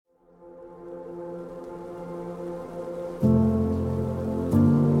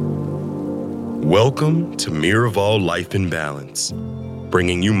Welcome to Miraval Life in Balance,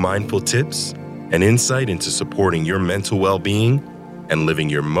 bringing you mindful tips and insight into supporting your mental well-being and living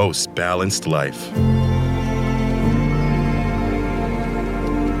your most balanced life.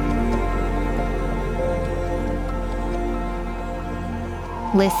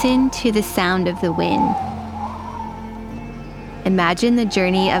 Listen to the sound of the wind. Imagine the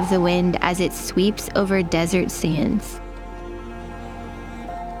journey of the wind as it sweeps over desert sands.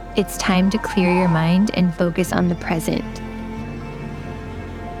 It's time to clear your mind and focus on the present.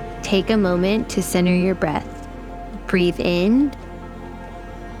 Take a moment to center your breath. Breathe in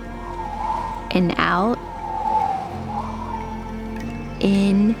and out.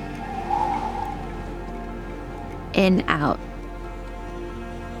 In and out.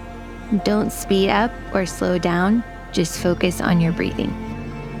 Don't speed up or slow down, just focus on your breathing.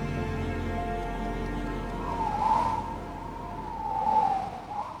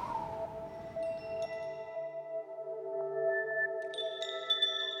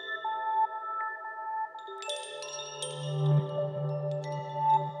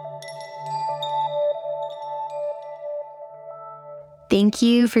 Thank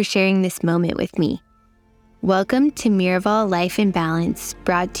you for sharing this moment with me. Welcome to Miraval Life in Balance,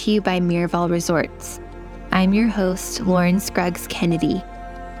 brought to you by Miraval Resorts. I'm your host, Lauren Scruggs Kennedy.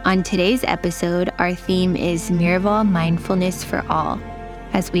 On today's episode, our theme is Miraval Mindfulness for All,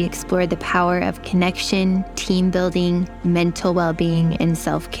 as we explore the power of connection, team building, mental well-being, and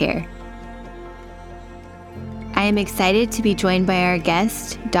self-care. I am excited to be joined by our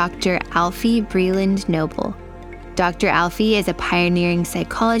guest, Dr. Alfie Breland-Noble. Dr. Alfie is a pioneering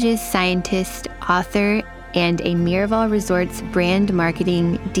psychologist, scientist, author, and a Miraval Resorts brand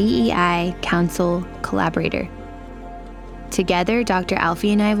marketing DEI council collaborator. Together, Dr.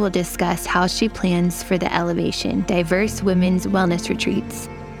 Alfie and I will discuss how she plans for the Elevation Diverse Women's Wellness Retreats,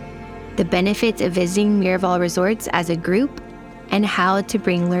 the benefits of visiting Miraval Resorts as a group, and how to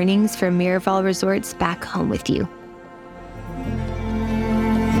bring learnings from Miraval Resorts back home with you.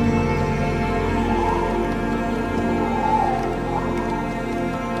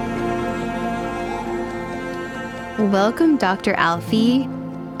 Welcome, Dr. Alfie.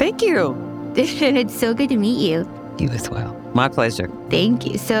 Thank you. It's so good to meet you. You as well. My pleasure. Thank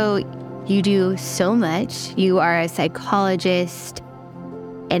you. So you do so much. You are a psychologist,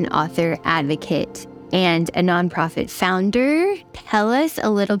 an author, advocate, and a nonprofit founder. Tell us a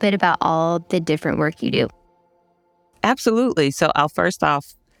little bit about all the different work you do. Absolutely. So I'll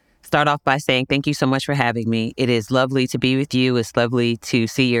start off by saying thank you so much for having me. It is lovely to be with you. It's lovely to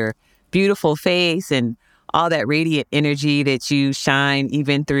see your beautiful face and all that radiant energy that you shine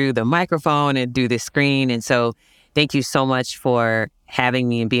even through the microphone and through the screen. And so thank you so much for having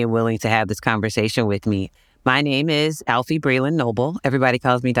me and being willing to have this conversation with me. My name is Alfie Breland-Noble. Everybody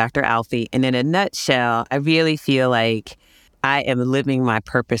calls me Dr. Alfie. And in a nutshell, I really feel like I am living my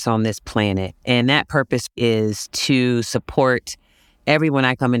purpose on this planet. And that purpose is to support everyone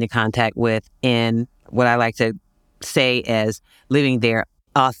I come into contact with in what I like to say as living their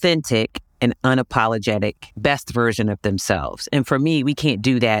authentic and unapologetic best version of themselves. And for me, we can't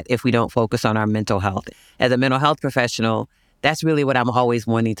do that if we don't focus on our mental health. As a mental health professional, that's really what I'm always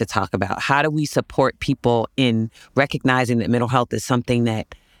wanting to talk about. How do we support people in recognizing that mental health is something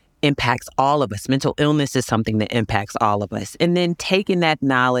that impacts all of us? Mental illness is something that impacts all of us. And then taking that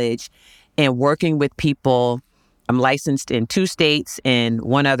knowledge and working with people. I'm licensed in 2 states and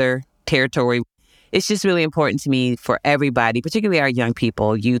 1 other territory. It's just really important to me for everybody, particularly our young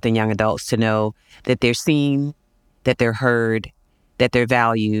people, youth and young adults, to know that they're seen, that they're heard, that they're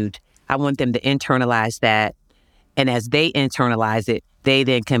valued. I want them to internalize that. And as they internalize it, they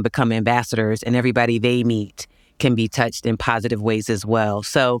then can become ambassadors, and everybody they meet can be touched in positive ways as well.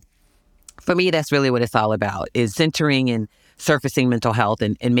 So for me, that's really what it's all about, is centering and surfacing mental health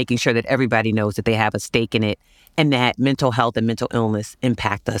and making sure that everybody knows that they have a stake in it and that mental health and mental illness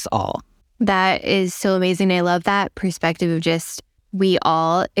impact us all. That is so amazing. I love that perspective of just we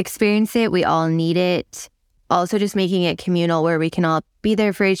all experience it. We all need it. Also just making it communal where we can all be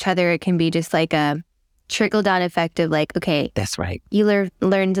there for each other. It can be just like a trickle down effect of like, okay, that's right. You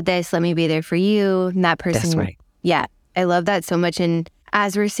learned this. Let me be there for you. And that person. That's right. Yeah. I love that so much. And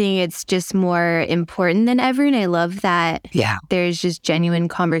as we're seeing, it's just more important than ever. And I love that there's just genuine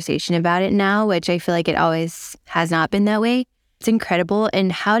conversation about it now, which I feel like it always has not been that way. It's incredible.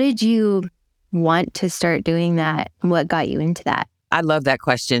 And how did you want to start doing that? What got you into that? I love that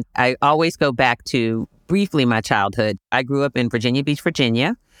question. I always go back to briefly my childhood. I grew up in Virginia Beach,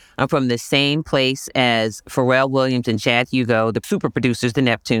 Virginia. I'm from the same place as Pharrell Williams and Chad Hugo, the super producers, the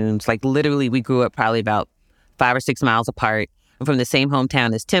Neptunes. Like literally, we grew up probably about 5 or 6 miles apart. I'm from the same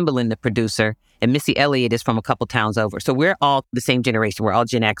hometown as Timbaland, the producer. and Missy Elliott is from a couple towns over. So we're all the same generation. We're all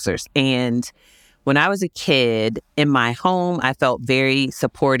Gen Xers. And when I was a kid, in my home, I felt very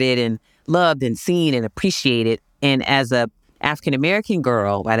supported and loved and seen and appreciated. And as a African-American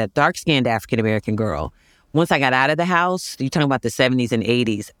girl, right, a dark-skinned African-American girl, once I got out of the house, you're talking about the 70s and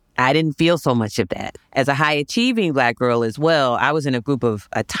 80s, I didn't feel so much of that. As a high-achieving Black girl as well, I was in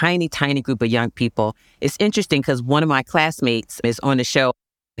a tiny, tiny group of young people. It's interesting because one of my classmates is on the show.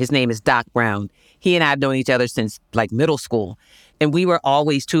 His name is Doc Brown. He and I have known each other since like middle school. And we were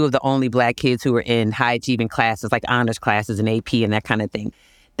always two of the only Black kids who were in high-achieving classes, like honors classes and AP and that kind of thing.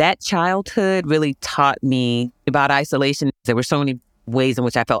 That childhood really taught me about isolation. There were so many ways in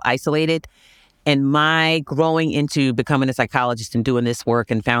which I felt isolated. And my growing into becoming a psychologist and doing this work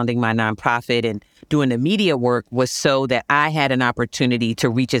and founding my nonprofit and doing the media work was so that I had an opportunity to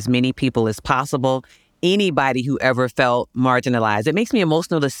reach as many people as possible, anybody who ever felt marginalized. It makes me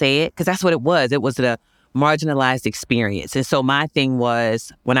emotional to say it because that's what it was. It was a marginalized experience. And so my thing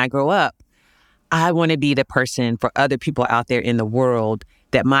was, when I grow up, I want to be the person for other people out there in the world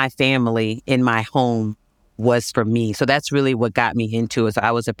that my family in my home was for me. So that's really what got me into it. So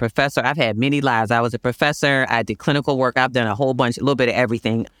I was a professor. I've had many lives. I was a professor. I did clinical work. I've done a little bit of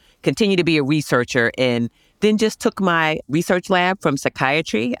everything. Continue to be a researcher, and then just took my research lab from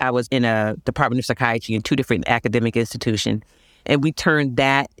psychiatry. I was in a department of psychiatry in 2 different academic institutions, and we turned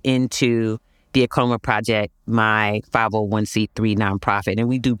that into the Acoma Project, my 501c3 nonprofit. And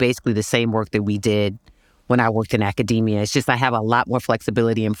we do basically the same work that we did when I worked in academia. It's just I have a lot more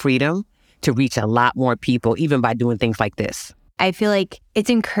flexibility and freedom to reach a lot more people, even by doing things like this. I feel like it's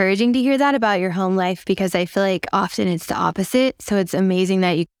encouraging to hear that about your home life because I feel like often it's the opposite. So it's amazing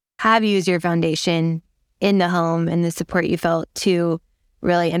that you have used your foundation in the home and the support you felt to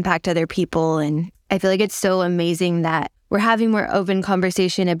really impact other people. And I feel like it's so amazing that we're having more open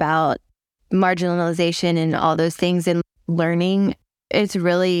conversation about marginalization and all those things and learning. It's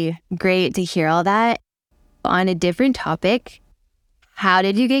really great to hear all that. On a different topic, how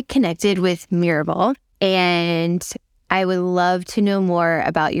did you get connected with Miraval? And I would love to know more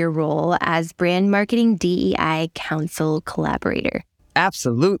about your role as brand marketing DEI council collaborator.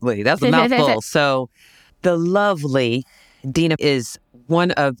 Absolutely. That's a mouthful. So the lovely Dina is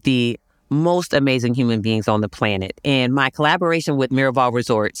one of the most amazing human beings on the planet. And my collaboration with Miraval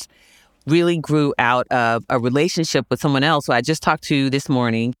Resorts really grew out of a relationship with someone else who I just talked to this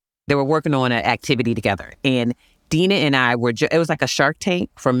morning. They were working on an activity together. And Dina and I it was like a Shark Tank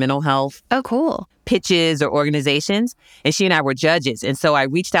for mental health. Oh, cool. Pitches or organizations. And she and I were judges. And so I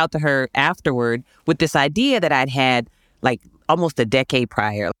reached out to her afterward with this idea that I'd had like almost a decade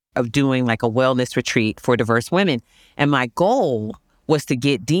prior of doing like a wellness retreat for diverse women. And my goal was to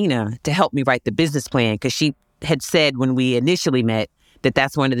get Dina to help me write the business plan because she had said when we initially met that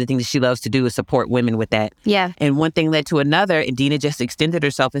that's one of the things that she loves to do is support women with that. Yeah. And one thing led to another, and Dina just extended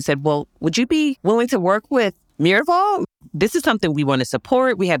herself and said, well, would you be willing to work with Miraval? This is something we want to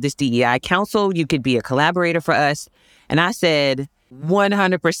support. We have this DEI council. You could be a collaborator for us. And I said,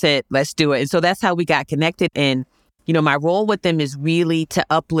 100%, let's do it. And so that's how we got connected. And, you know, my role with them is really to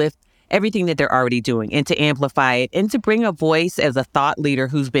uplift everything that they're already doing and to amplify it and to bring a voice as a thought leader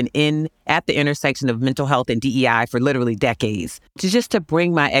who's been at the intersection of mental health and DEI for literally decades, to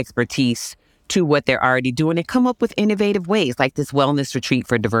bring my expertise to what they're already doing and come up with innovative ways like this wellness retreat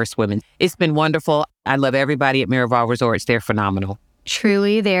for diverse women. It's been wonderful. I love everybody at Miraval Resorts. They're phenomenal.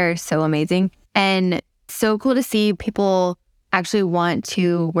 Truly, they're so amazing. And so cool to see people actually want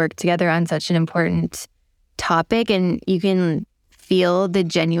to work together on such an important topic. And you can feel the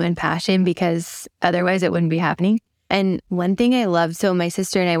genuine passion because otherwise it wouldn't be happening. And one thing I love, so my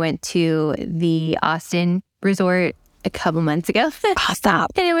sister and I went to the Austin resort a couple months ago. Oh,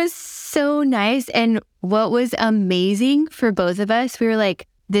 stop. And it was so nice. And what was amazing for both of us, we were like,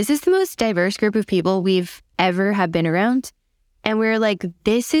 this is the most diverse group of people we've ever have been around. And we were like,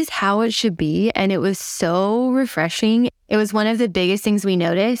 this is how it should be. And it was so refreshing. It was one of the biggest things we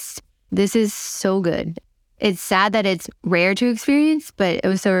noticed. This is so good. It's sad that it's rare to experience, but it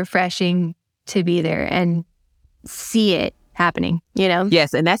was so refreshing to be there and see it happening, you know?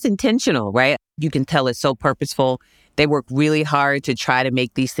 Yes, and that's intentional, right? You can tell it's so purposeful. They work really hard to try to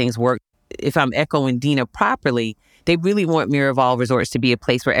make these things work. If I'm echoing Dina properly, they really want Miraval Resorts to be a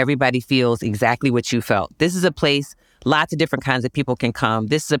place where everybody feels exactly what you felt. This is a place lots of different kinds of people can come.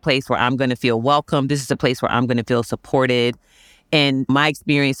 This is a place where I'm going to feel welcome. This is a place where I'm going to feel supported. And my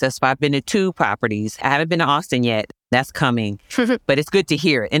experience thus far, I've been to 2 properties. I haven't been to Austin yet. That's coming. But it's good to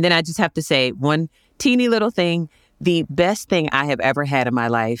hear it. And then I just have to say one teeny little thing. The best thing I have ever had in my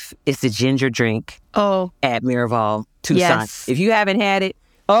life is the ginger drink at Miraval Tucson. Yes. If you haven't had it,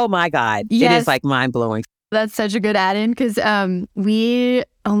 Oh my God. It Yes. is like mind blowing. That's such a good add-in because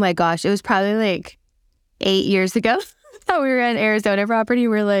oh my gosh, it was probably like 8 years ago that we were at an Arizona property.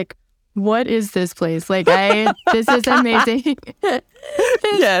 We're like, what is this place? Like, this is amazing.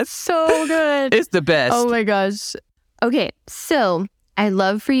 Yes. So good. It's the best. Oh my gosh. Okay, so I'd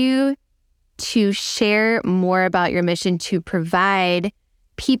love for you to share more about your mission to provide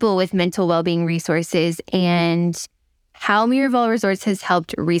people with mental well-being resources and how Miraval Resorts has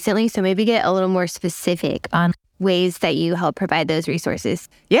helped recently. So maybe get a little more specific on ways that you help provide those resources.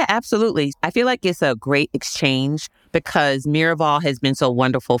 Yeah, absolutely. I feel like it's a great exchange because Miraval has been so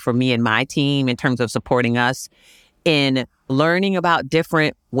wonderful for me and my team in terms of supporting us in learning about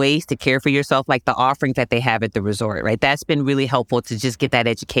different ways to care for yourself, like the offerings that they have at the resort, right? That's been really helpful to just get that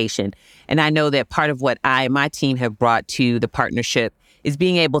education. And I know that part of what I and my team have brought to the partnership is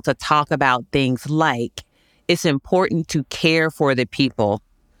being able to talk about things like it's important to care for the people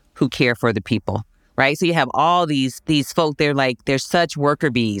who care for the people, right? So you have all these folk, they're such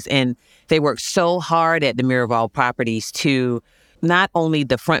worker bees, and they work so hard at the Miraval properties to not only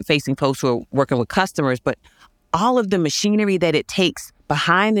the front-facing folks who are working with customers, but all of the machinery that it takes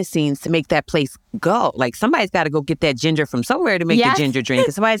behind the scenes to make that place go. Like somebody's got to go get that ginger from somewhere to make Yes. the ginger drink,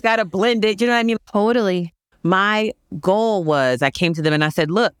 and somebody's got to blend it. You know what I mean? Totally. My goal was, I came to them and I said,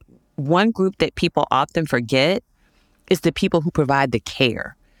 look, one group that people often forget is the people who provide the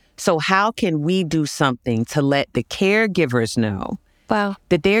care. So how can we do something to let the caregivers know Wow.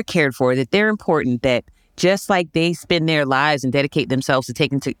 that they're cared for, that they're important, that just like they spend their lives and dedicate themselves to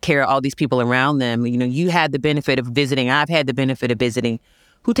taking care of all these people around them, you know, you had the benefit of visiting, I've had the benefit of visiting,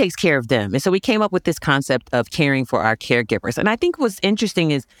 who takes care of them? And so we came up with this concept of caring for our caregivers. And I think what's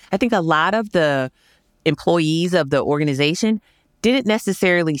interesting is I think a lot of the employees of the organization didn't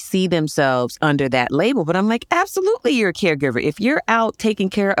necessarily see themselves under that label. But I'm like, absolutely, you're a caregiver. If you're out taking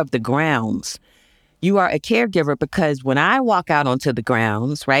care of the grounds, you are a caregiver, because when I walk out onto the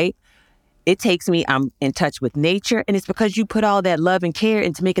grounds, right, it takes me, I'm in touch with nature. And it's because you put all that love and care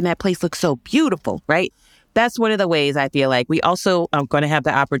into making that place look so beautiful, right? That's one of the ways I feel like we also are going to have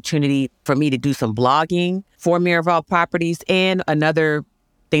the opportunity for me to do some blogging for Miraval Properties. And another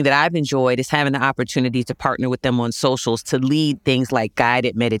thing that I've enjoyed is having the opportunity to partner with them on socials to lead things like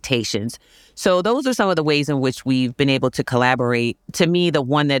guided meditations. So those are some of the ways in which we've been able to collaborate. To me, the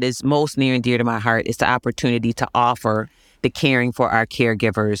one that is most near and dear to my heart is the opportunity to offer the caring for our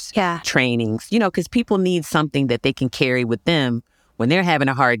caregivers trainings, you know, because people need something that they can carry with them when they're having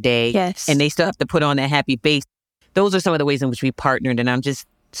a hard day. Yes. And they still have to put on that happy face. Those are some of the ways in which we partnered. And I'm just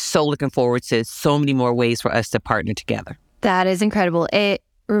so looking forward to so many more ways for us to partner together. That is incredible. It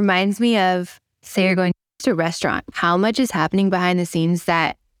reminds me of, say you're going to a restaurant, how much is happening behind the scenes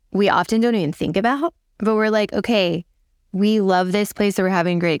that we often don't even think about. But we're like, okay, we love this place that we're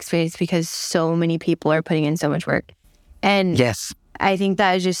having a great experience because so many people are putting in so much work. And yes, I think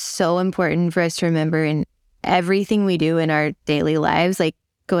that is just so important for us to remember in everything we do in our daily lives, like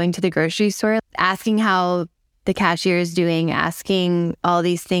going to the grocery store, asking how the cashier is doing, asking all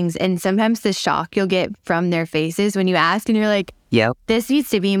these things. And sometimes the shock you'll get from their faces when you ask and you're like, yep, this needs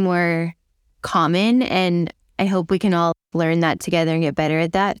to be more common. And I hope we can all learn that together and get better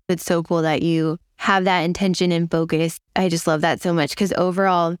at that. It's so cool that you have that intention and focus. I just love that so much because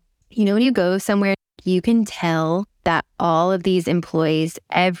overall, you know, when you go somewhere, you can tell that all of these employees,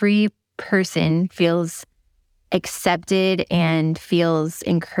 every person feels accepted and feels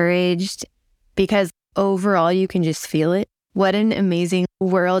encouraged because overall you can just feel it. What an amazing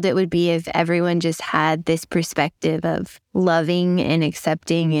world it would be if everyone just had this perspective of loving and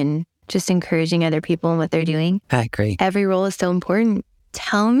accepting and just encouraging other people in what they're doing. I agree. Every role is so important.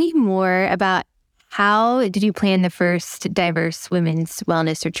 Tell me more about how did you plan the first diverse women's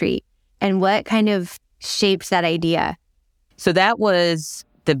wellness retreat and what kind of shaped that idea? So that was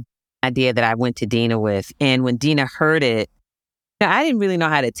the idea that I went to Dina with. And when Dina heard it, I didn't really know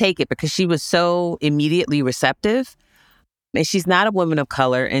how to take it because she was so immediately receptive. And she's not a woman of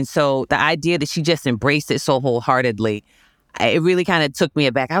color. And so the idea that she just embraced it so wholeheartedly, it really kind of took me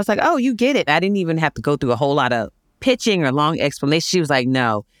aback. I was like, oh, you get it. I didn't even have to go through a whole lot of pitching or long explanation. She was like,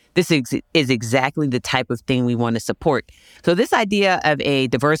 no, this is exactly the type of thing we want to support. So this idea of a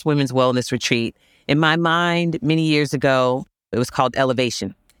diverse women's wellness retreat, in my mind, many years ago, it was called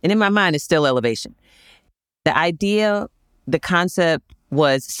Elevation. And in my mind, it's still Elevation. The idea, the concept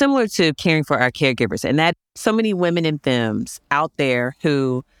was similar to caring for our caregivers. And that so many women and femmes out there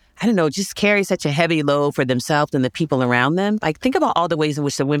who, I don't know, just carry such a heavy load for themselves and the people around them. Like, think about all the ways in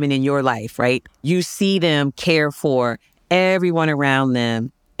which the women in your life, right? You see them care for everyone around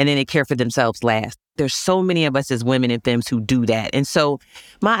them, and then they care for themselves last. There's so many of us as women and femmes who do that. And so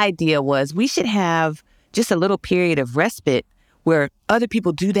my idea was we should have just a little period of respite where other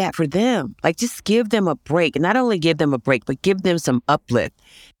people do that for them. Like, just give them a break. And not only give them a break, but give them some uplift.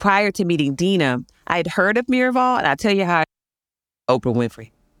 Prior to meeting Dina, I had heard of Miraval, and I'll tell you how. Oprah Winfrey.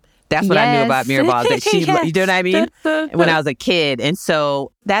 That's what I knew about Miraval, that she, Yes. you know what I mean? When I was a kid. And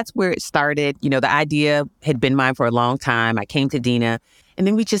so that's where it started. You know, the idea had been mine for a long time. I came to Dina, and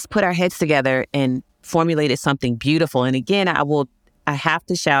then we just put our heads together and formulated something beautiful. And again, I have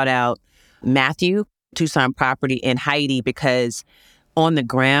to shout out Matthew, Tucson Property, and Heidi, because on the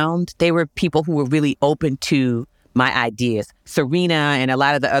ground, they were people who were really open to my ideas. Serena and a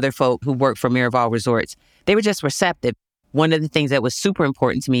lot of the other folk who work for Miraval Resorts, they were just receptive. One of the things that was super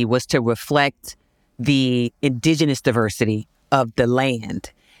important to me was to reflect the indigenous diversity of the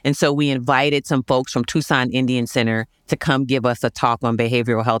land. And so we invited some folks from Tucson Indian Center to come give us a talk on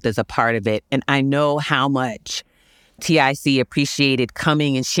behavioral health as a part of it. And I know how much TIC appreciated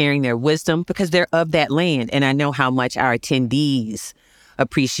coming and sharing their wisdom because they're of that land. And I know how much our attendees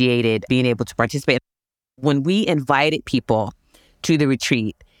appreciated being able to participate. When we invited people to the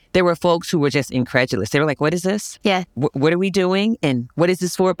retreat, there were folks who were just incredulous. They were like, what is this? Yeah. What are we doing? And what is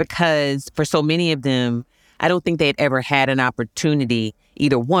this for? Because for so many of them, I don't think they'd ever had an opportunity,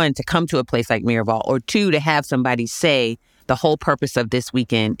 either one, to come to a place like Miraval, or two, to have somebody say, the whole purpose of this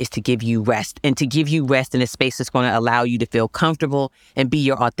weekend is to give you rest, and to give you rest in a space that's going to allow you to feel comfortable and be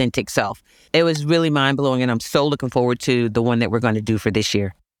your authentic self. It was really mind-blowing, and I'm so looking forward to the one that we're going to do for this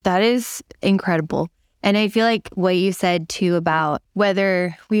year. That is incredible. And I feel like what you said too about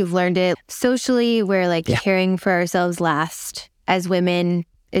whether we've learned it socially, where like caring for ourselves last as women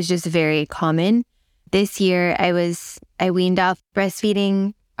is just very common. This year I weaned off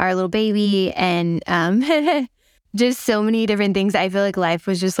breastfeeding our little baby, and just so many different things. I feel like life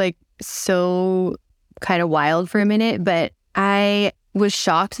was just like so kind of wild for a minute, but I was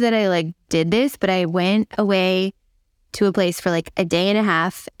shocked that I like did this, but I went away to a place for like a day and a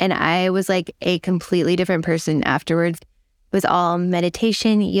half, and I was like a completely different person afterwards. It was all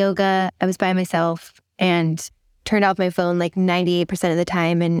meditation, yoga. I was by myself and turned off my phone like 98% of the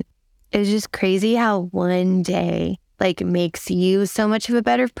time. And it was just crazy how one day like makes you so much of a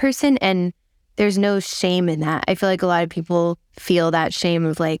better person. And there's no shame in that. I feel like a lot of people feel that shame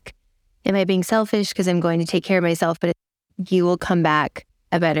of like, am I being selfish because I'm going to take care of myself? But you will come back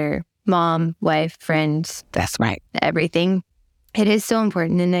a better mom, wife, friend. That's right. Everything. It is so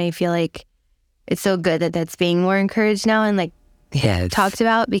important. And I feel like it's so good that that's being more encouraged now and like talked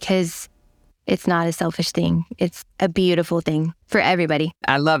about, because it's not a selfish thing. It's a beautiful thing for everybody.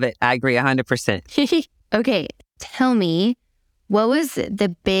 I love it. I agree 100%. Okay. Tell me, what was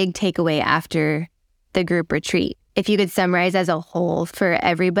the big takeaway after the group retreat? If you could summarize as a whole for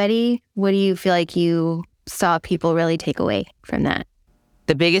everybody, what do you feel like you saw people really take away from that?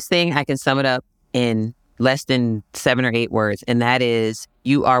 The biggest thing, I can sum it up in less than 7 or 8 words, and that is,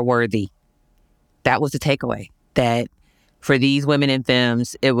 you are worthy. That was the takeaway. That for these women and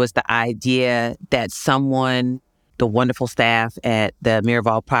femmes, it was the idea that someone, the wonderful staff at the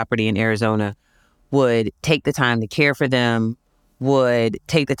Miraval property in Arizona, would take the time to care for them, would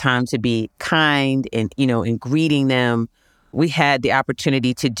take the time to be kind and, in greeting them. We had the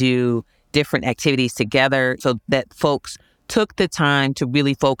opportunity to do different activities together so that folks took the time to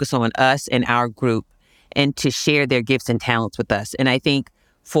really focus on us and our group and to share their gifts and talents with us. And I think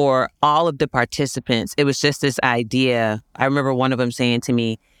for all of the participants, it was just this idea. I remember one of them saying to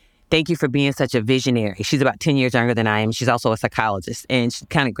me, thank you for being such a visionary. She's about 10 years younger than I am. She's also a psychologist. And she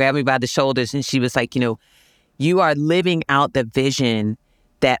kind of grabbed me by the shoulders and she was like, you are living out the vision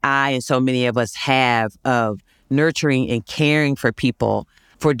that I and so many of us have of nurturing and caring for people,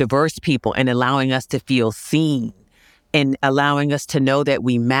 for diverse people, and allowing us to feel seen and allowing us to know that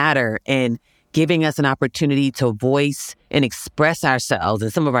we matter and giving us an opportunity to voice and express ourselves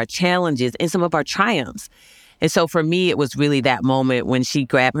and some of our challenges and some of our triumphs. And so for me, it was really that moment when she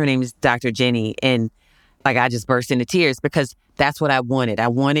grabbed, her name is Dr. Jenny, and like I just burst into tears because that's what I wanted. I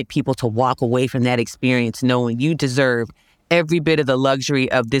wanted people to walk away from that experience knowing you deserve every bit of the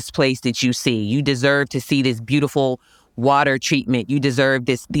luxury of this place that you see. You deserve to see this beautiful water treatment. You deserve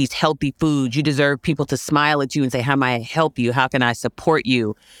these healthy foods. You deserve people to smile at you and say, how may I help you? How can I support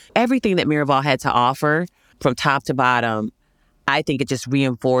you? Everything that Miraval had to offer from top to bottom, I think it just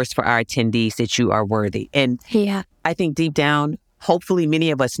reinforced for our attendees that you are worthy. And I think deep down, hopefully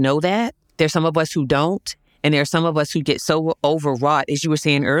many of us know that. There's some of us who don't. And there are some of us who get so overwrought, as you were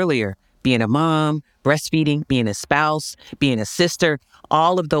saying earlier, being a mom, breastfeeding, being a spouse, being a sister,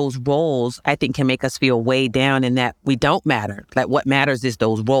 all of those roles, I think, can make us feel weighed down in that we don't matter. Like what matters is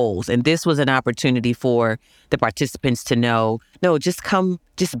those roles. And this was an opportunity for the participants to know, no, just come,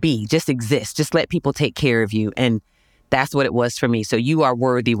 just be, just exist, just let people take care of you. And that's what it was for me. So you are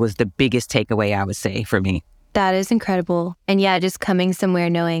worthy was the biggest takeaway, I would say, for me. That is incredible. And yeah, just coming somewhere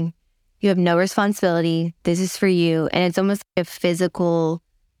knowing you have no responsibility. This is for you. And it's almost like a physical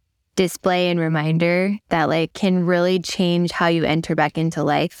display and reminder that like can really change how you enter back into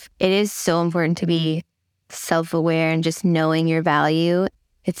life. It is so important to be self-aware and just knowing your value.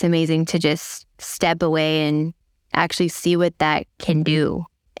 It's amazing to just step away and actually see what that can do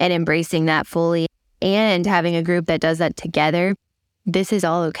and embracing that fully and having a group that does that together. This is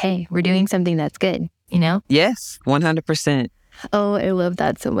all okay. We're doing something that's good, you know? Yes, 100%. Oh, I love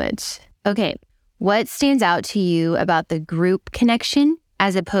that so much. Okay. What stands out to you about the group connection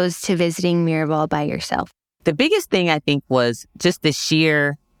as opposed to visiting Miraval by yourself? The biggest thing I think was just the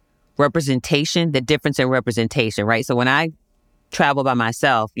sheer representation, the difference in representation, right? So when I travel by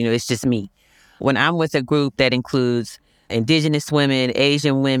myself, it's just me. When I'm with a group that includes Indigenous women,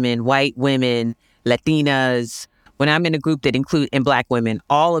 Asian women, white women, Latinas, when I'm in a group that includes and Black women,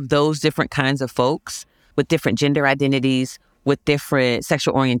 all of those different kinds of folks with different gender identities, with different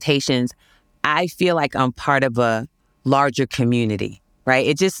sexual orientations, I feel like I'm part of a larger community. Right?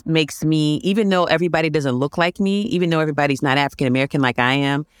 It just makes me, even though everybody doesn't look like me, even though everybody's not African American like I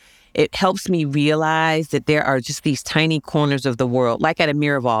am, it helps me realize that there are just these tiny corners of the world, like at a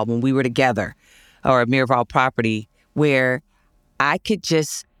Miraval when we were together, or a Miraval property, where I could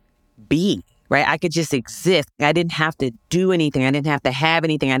just be, right? I could just exist. I didn't have to do anything. I didn't have to have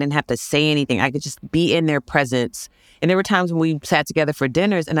anything. I didn't have to say anything. I could just be in their presence. And there were times when we sat together for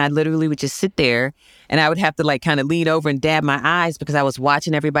dinners and I literally would just sit there and I would have to like kind of lean over and dab my eyes because I was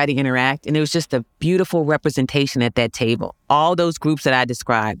watching everybody interact. And it was just a beautiful representation at that table. All those groups that I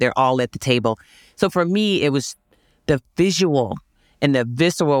described, they're all at the table. So for me, it was the visual and the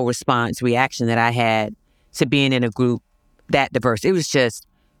visceral reaction that I had to being in a group that diverse. It was just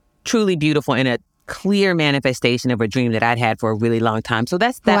truly beautiful and a clear manifestation of a dream that I'd had for a really long time. So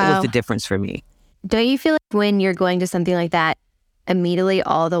that was the difference for me. Don't you feel like when you're going to something like that, immediately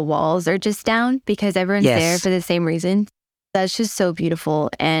all the walls are just down because everyone's there for the same reason? That's just so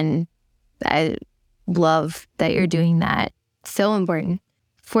beautiful. And I love that you're doing that. So important.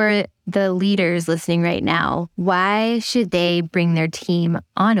 For the leaders listening right now, why should they bring their team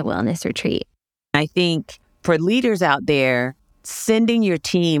on a wellness retreat? I think for leaders out there, sending your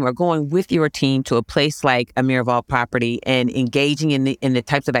team or going with your team to a place like a Miraval property and engaging in the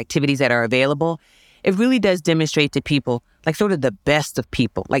types of activities that are available, it really does demonstrate to people like sort of the best of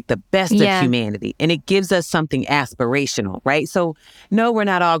people, like the best of humanity. And it gives us something aspirational, right? So no, we're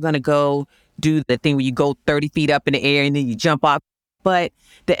not all going to go do the thing where you go 30 feet up in the air and then you jump off. But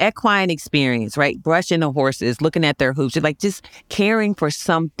the equine experience, right? Brushing the horses, looking at their hooves, like just caring for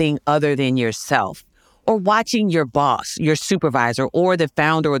something other than yourself. Or watching your boss, your supervisor, or the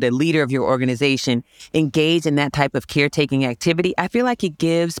founder or the leader of your organization engage in that type of caretaking activity, I feel like it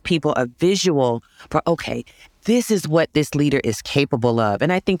gives people a visual for, okay, this is what this leader is capable of.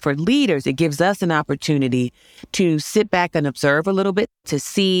 And I think for leaders, it gives us an opportunity to sit back and observe a little bit, to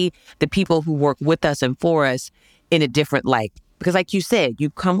see the people who work with us and for us in a different light. Because like you said, you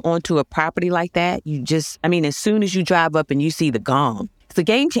come onto a property like that, as soon as you drive up and you see the gong, it's a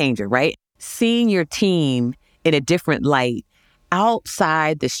game changer, right? Seeing your team in a different light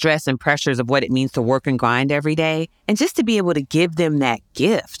outside the stress and pressures of what it means to work and grind every day. And just to be able to give them that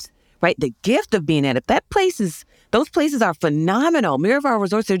gift, right? The gift of being at it. Those places are phenomenal. Miraval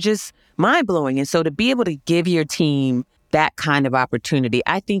resorts are just mind-blowing. And so to be able to give your team that kind of opportunity,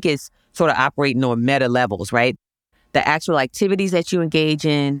 I think is sort of operating on meta levels, right? The actual activities that you engage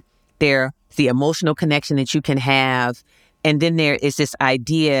in, the emotional connection that you can have. And then there is this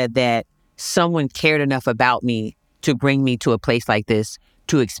idea that someone cared enough about me to bring me to a place like this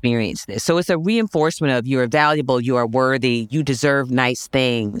to experience this. So it's a reinforcement of you are valuable, you are worthy, you deserve nice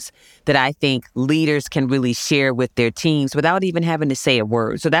things that I think leaders can really share with their teams without even having to say a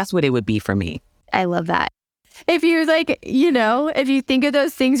word. So that's what it would be for me. I love that. If you're like, if you think of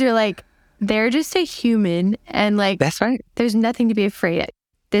those things, you're like, they're just a human and like, that's right. There's nothing to be afraid of.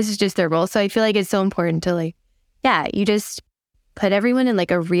 This is just their role. So I feel like it's so important to you just put everyone in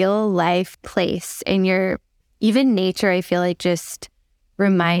like a real life place, and even nature, I feel like just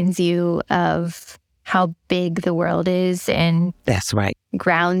reminds you of how big the world is and that's right.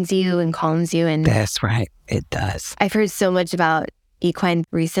 Grounds you and calms you. And that's right. It does. I've heard so much about equine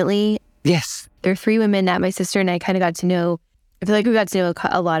recently. Yes. There are 3 women that my sister and I kind of got to know. I feel like we got to know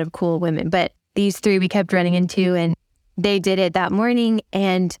a lot of cool women, but these 3 we kept running into, and they did it that morning,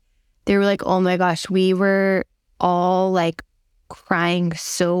 and they were like, oh my gosh, we were all like crying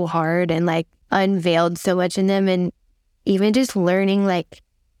so hard and like unveiled so much in them. And even just learning like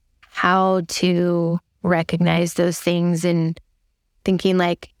how to recognize those things, and thinking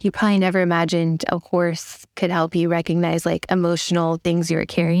like you probably never imagined a horse could help you recognize like emotional things you were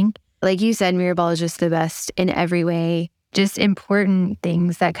carrying. Like you said, Miraval is just the best in every way. Just important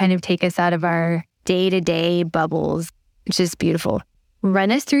things that kind of take us out of our day-to-day bubbles. It's just beautiful.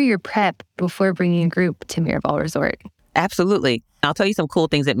 Run us through your prep before bringing a group to Miraval Resort. Absolutely. I'll tell you some cool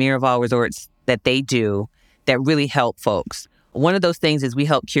things at Miraval Resorts that they do that really help folks. One of those things is we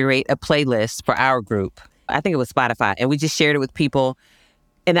help curate a playlist for our group. I think it was Spotify, and we just shared it with people.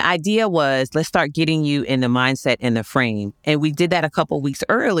 And the idea was, let's start getting you in the mindset and the frame. And we did that a couple weeks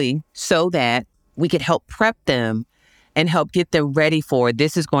early so that we could help prep them and help get them ready for,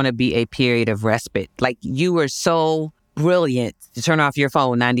 this is going to be a period of respite. Like, you were so brilliant to turn off your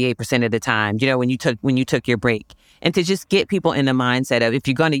phone 98% of the time, when you took your break. And to just get people in the mindset of, if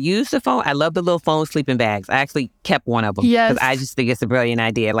you're going to use the phone, I love the little phone sleeping bags. I actually kept one of them because I just think it's a brilliant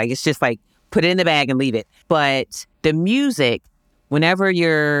idea. Like, it's just like, put it in the bag and leave it. But the music, whenever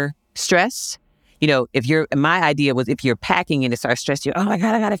you're stressed, my idea was, if you're packing and it starts stressing you, oh my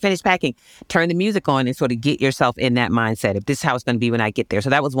God, I got to finish packing. Turn the music on and sort of get yourself in that mindset of, this is how it's going to be when I get there.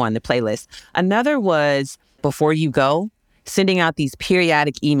 So that was one, the playlist. Another was, before you go, sending out these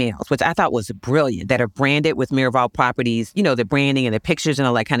periodic emails, which I thought was brilliant, that are branded with Miraval Properties, the branding and the pictures and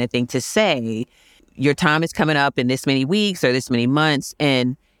all that kind of thing, to say, your time is coming up in this many weeks or this many months,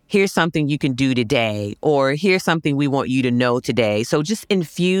 and here's something you can do today, or here's something we want you to know today. So just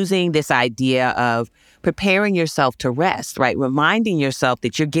infusing this idea of preparing yourself to rest, right? Reminding yourself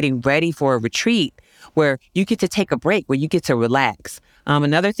that you're getting ready for a retreat where you get to take a break, where you get to relax.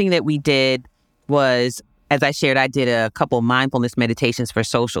 Another thing that we did was, as I shared, I did a couple mindfulness meditations for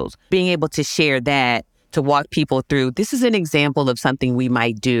socials. Being able to share that, to walk people through, this is an example of something we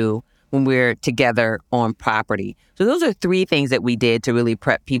might do when we're together on property. So those are three things that we did to really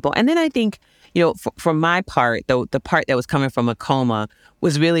prep people. And then I think, for my part, the part that was coming from a coma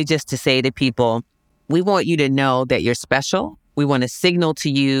was really just to say to people, we want you to know that you're special. We want to signal to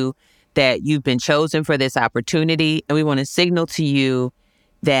you that you've been chosen for this opportunity. And we want to signal to you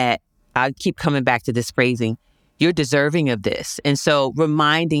that, I keep coming back to this phrasing, you're deserving of this. And so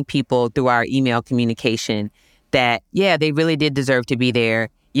reminding people through our email communication that, yeah, they really did deserve to be there.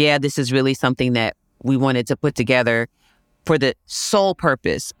 Yeah, this is really something that we wanted to put together for the sole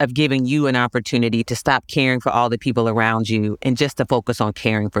purpose of giving you an opportunity to stop caring for all the people around you and just to focus on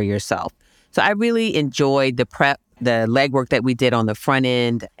caring for yourself. So I really enjoyed the prep, the legwork that we did on the front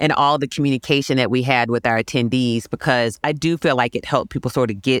end, and all the communication that we had with our attendees, because I do feel like it helped people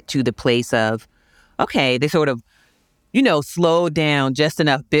sort of get to the place of, okay, they sort of, slowed down just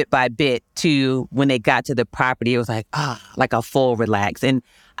enough bit by bit to when they got to the property, it was like, like a full relax. And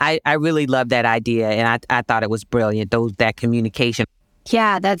I really loved that idea. And I thought it was brilliant, that communication.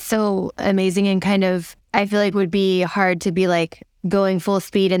 Yeah, that's so amazing, and kind of, I feel like would be hard to be like going full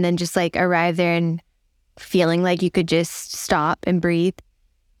speed and then just like arrive there and feeling like you could just stop and breathe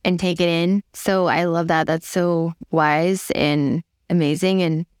and take it in. So I love that. That's so wise and amazing.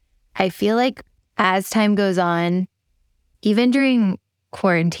 And I feel like as time goes on, even during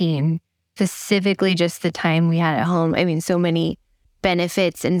quarantine, specifically just the time we had at home, I mean, so many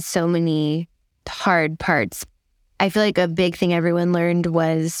benefits and so many hard parts. I feel like a big thing everyone learned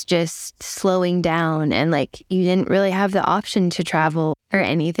was just slowing down, and like you didn't really have the option to travel or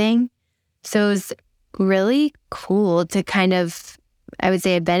anything. So it was really cool to kind of, I would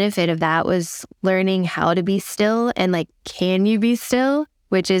say a benefit of that was learning how to be still, and like, can you be still?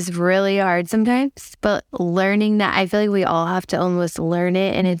 Which is really hard sometimes, but learning that, I feel like we all have to almost learn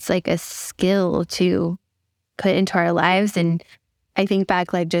it, and it's like a skill to put into our lives. And I think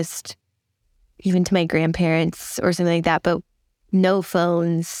back like just even to my grandparents or something like that, but no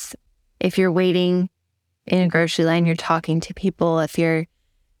phones. If you're waiting in a grocery line, you're talking to people. If your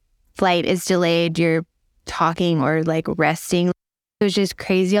flight is delayed, you're talking or like resting. It was just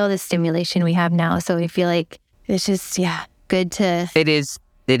crazy, all the stimulation we have now. So I feel like it's just, good to... It is.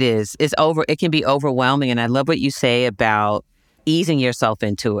 It can be overwhelming. And I love what you say about easing yourself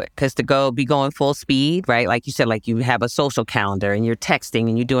into it. Because to be going full speed, right? Like you said, like you have a social calendar and you're texting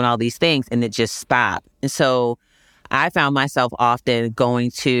and you're doing all these things and it just stopped. And so I found myself often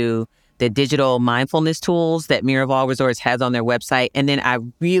going to the digital mindfulness tools that Miraval Resorts has on their website. And then I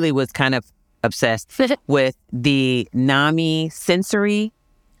really was kind of obsessed with the NAMI sensory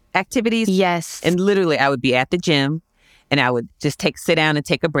activities. Yes. And literally I would be at the gym and I would just sit down and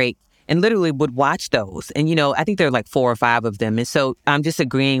take a break. and literally would watch those. And, I think there are like 4 or 5 of them. And so I'm just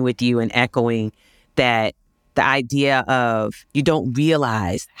agreeing with you and echoing that the idea of you don't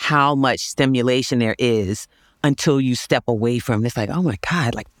realize how much stimulation there is until you step away from it. It's like, oh my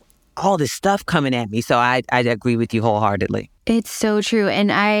God, like all this stuff coming at me. So I agree with you wholeheartedly. It's so true.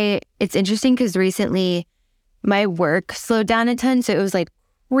 And it's interesting because recently my work slowed down a ton. So it was like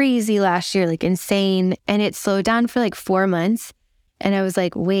crazy last year, like insane. And it slowed down for like 4 months. And I was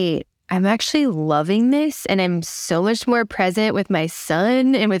like, wait, I'm actually loving this. And I'm so much more present with my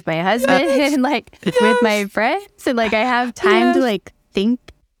son and with my husband and like with my friends. And like I have time to like think,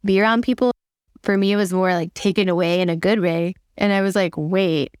 be around people. For me, it was more like taken away in a good way. And I was like,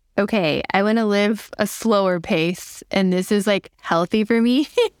 wait, okay, I want to live a slower pace. And this is like healthy for me.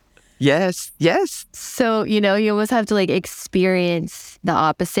 Yes. So, you almost have to like experience the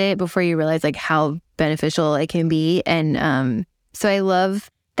opposite before you realize like how beneficial it can be. And so I love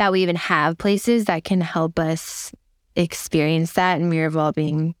that we even have places that can help us experience that, and Miraval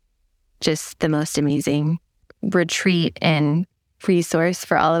being just the most amazing retreat and resource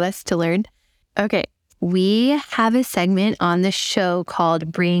for all of us to learn. Okay, we have a segment on the show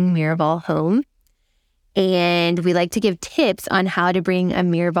called Bring Miraval Home, and we like to give tips on how to bring a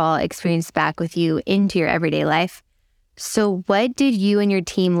Miraval experience back with you into your everyday life. So what did you and your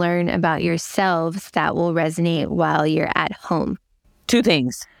team learn about yourselves that will resonate while you're at home? 2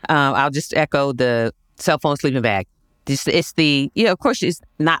 things. I'll just echo the cell phone sleeping bag. It's the, of course, it's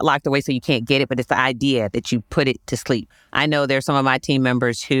not locked away so you can't get it, but it's the idea that you put it to sleep. I know there's some of my team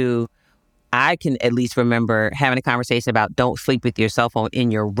members who I can at least remember having a conversation about don't sleep with your cell phone in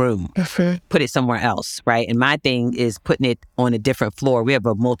your room. Put it somewhere else, right? And my thing is putting it on a different floor. We have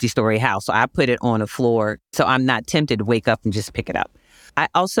a multi-story house, so I put it on a floor so I'm not tempted to wake up and just pick it up. I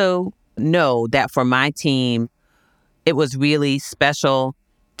also know that for my team, it was really special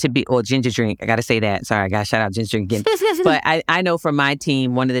to be, ginger drink. I got to say that. Sorry, I got to shout out ginger drink again. But I know for my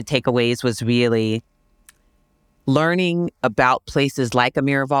team, one of the takeaways was really learning about places like a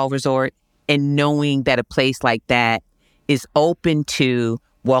Miraval Resort and knowing that a place like that is open to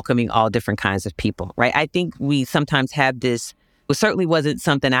welcoming all different kinds of people, right? I think we sometimes have this, it certainly wasn't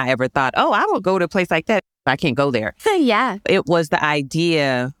something I ever thought, I will go to a place like that. I can't go there. Yeah. It was the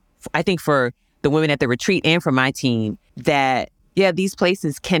idea, I think for the women at the retreat and for my team, that, these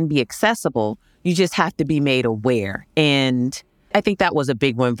places can be accessible. You just have to be made aware. And I think that was a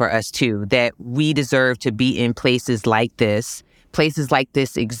big one for us too, that we deserve to be in places like this. Places like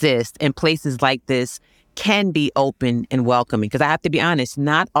this exist, and places like this can be open and welcoming. Because I have to be honest,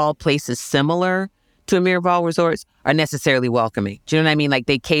 not all places similar to a Miraval Resorts are necessarily welcoming. Do you know what I mean? Like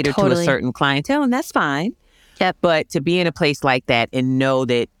they cater to a certain clientele, and that's fine. Yep. But to be in a place like that and know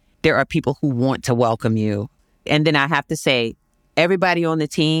that there are people who want to welcome you. And then I have to say, everybody on the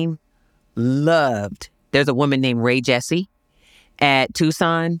team loved. There's a woman named Ray Jessie at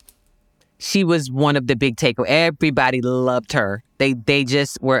Tucson. She was one of the big takeaways. Everybody loved her. They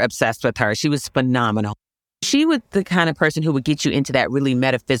just were obsessed with her. She was phenomenal. She was the kind of person who would get you into that really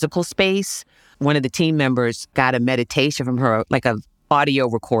metaphysical space. One of the team members got a meditation from her, like a audio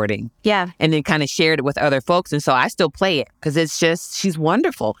recording. Yeah. And then kind of shared it with other folks. And so I still play it because it's just, she's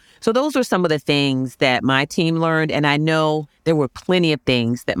wonderful. So those were some of the things that my team learned. And I know there were plenty of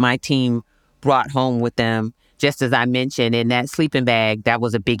things that my team brought home with them. Just as I mentioned, in that sleeping bag, that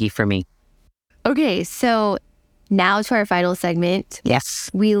was a biggie for me. Okay, so now to our final segment.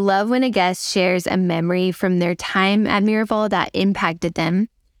 Yes. We love when a guest shares a memory from their time at Miraval that impacted them.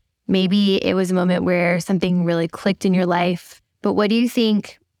 Maybe it was a moment where something really clicked in your life. But what do you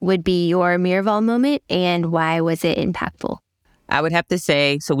think would be your Miraval moment, and why was it impactful? I would have to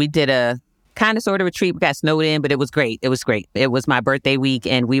say, so we did a kind of sort of retreat. We got snowed in, but it was great. It was great. It was my birthday week,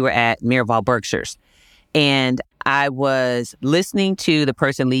 and we were at Miraval Berkshires. And I was listening to the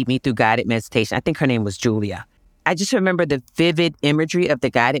person lead me through guided meditation. I think her name was Julia. I just remember the vivid imagery of the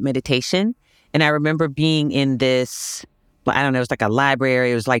guided meditation. And I remember being in this, I don't know, it was like a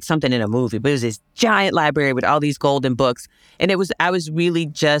library. It was like something in a movie, but it was this giant library with all these golden books. And I was really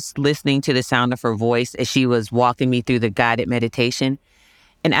just listening to the sound of her voice as she was walking me through the guided meditation.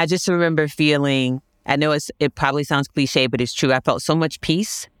 And I just remember feeling, I know it probably sounds cliche, but it's true. I felt so much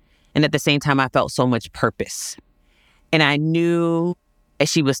peace. And at the same time, I felt so much purpose. And I knew as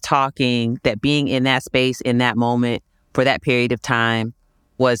she was talking that being in that space, in that moment, for that period of time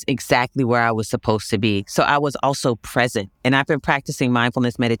was exactly where I was supposed to be. So I was also present. And I've been practicing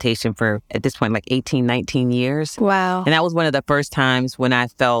mindfulness meditation for, at this point, like 18, 19 years. Wow. And that was one of the first times when I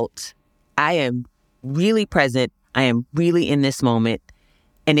felt I am really present. I am really in this moment.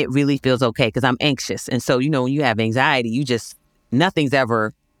 And it really feels okay because I'm anxious. And so, when you have anxiety, nothing's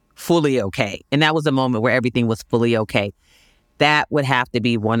ever fully okay. And that was a moment where everything was fully okay. That would have to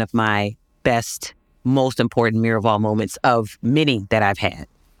be one of my best, most important Miraval moments of many that I've had.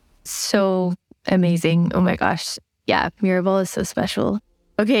 So amazing. Oh my gosh. Yeah, Miraval is so special.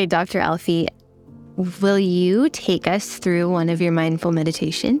 Okay, Dr. Alfie, will you take us through one of your mindful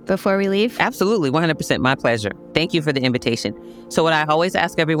meditation before we leave? Absolutely, 100% my pleasure. Thank you for the invitation. So what I always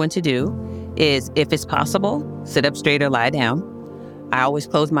ask everyone to do is, if it's possible, sit up straight or lie down. I always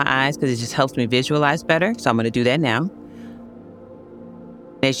close my eyes because it just helps me visualize better. So I'm going to do that now.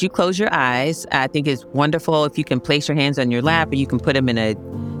 As you close your eyes, I think it's wonderful if you can place your hands on your lap, or you can put them in a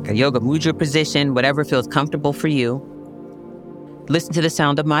yoga mudra position, whatever feels comfortable for you. Listen to the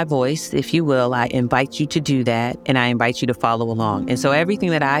sound of my voice, if you will. I invite you to do that, and I invite you to follow along. And so everything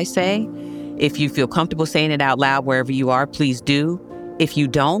that I say, if you feel comfortable saying it out loud wherever you are, please do. If you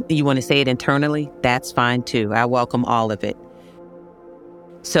don't, and you want to say it internally, that's fine too. I welcome all of it.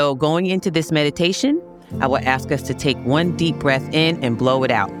 So going into this meditation, I will ask us to take one deep breath in and blow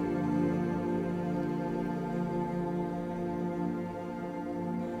it out.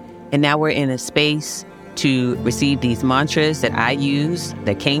 And now we're in a space to receive these mantras that I use,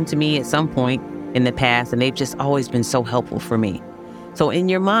 that came to me at some point in the past, and they've just always been so helpful for me. So in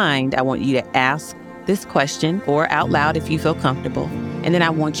your mind, I want you to ask this question, or out loud if you feel comfortable. And then I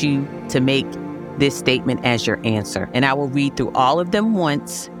want you to make this statement as your answer. And I will read through all of them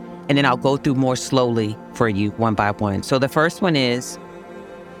once, and then I'll go through more slowly for you one by one. So the first one is,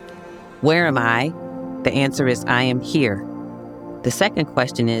 where am I? The answer is, I am here. The second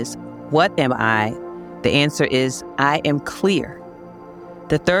question is, what am I? The answer is, I am clear.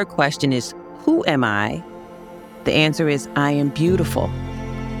 The third question is, who am I? The answer is, I am beautiful.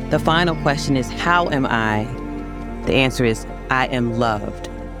 The final question is, how am I? The answer is, I am loved.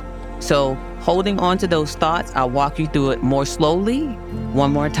 So holding on to those thoughts, I'll walk you through it more slowly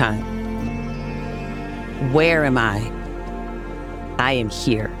one more time. Where am I? I am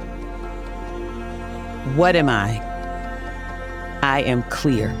here. What am I? I am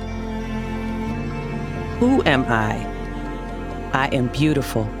clear. Who am I? I am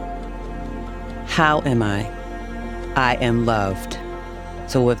beautiful. How am I? I am loved.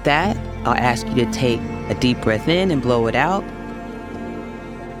 So with that, I'll ask you to take a deep breath in and blow it out.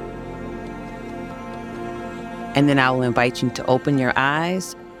 And then I will invite you to open your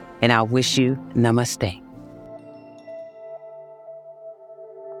eyes, and I'll wish you namaste.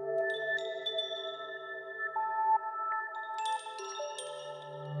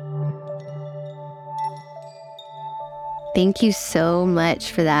 Thank you so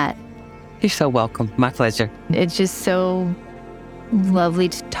much for that. You're so welcome. My pleasure. It's just so lovely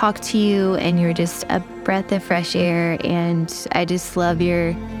to talk to you, and you're just a breath of fresh air. And I just love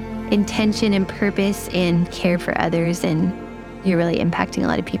your intention and purpose and care for others, and you're really impacting a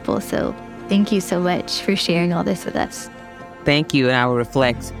lot of people. So thank you so much for sharing all this with us. Thank you, and I will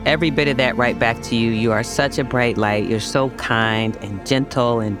reflect every bit of that right back to you. You are such a bright light. You're so kind and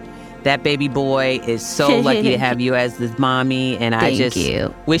gentle, and that baby boy is so lucky to have you as his mommy, and I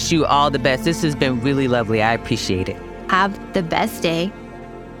just wish you all the best. This has been really lovely. I appreciate it. Have the best day,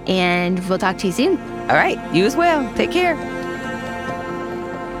 and we'll talk to you soon. All right, you as well. Take care.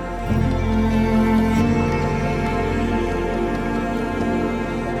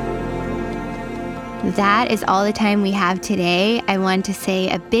 That is all the time we have today. I want to say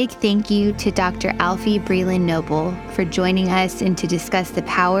a big thank you to Dr. Alfie Breland-Noble for joining us and to discuss the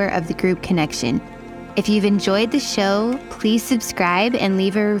power of the group connection. If you've enjoyed the show, please subscribe and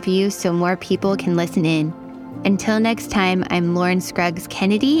leave a review so more people can listen in. Until next time, I'm Lauren Scruggs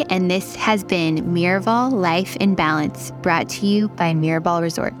Kennedy, and this has been Miraval Life in Balance, brought to you by Miraval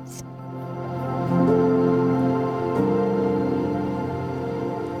Resorts.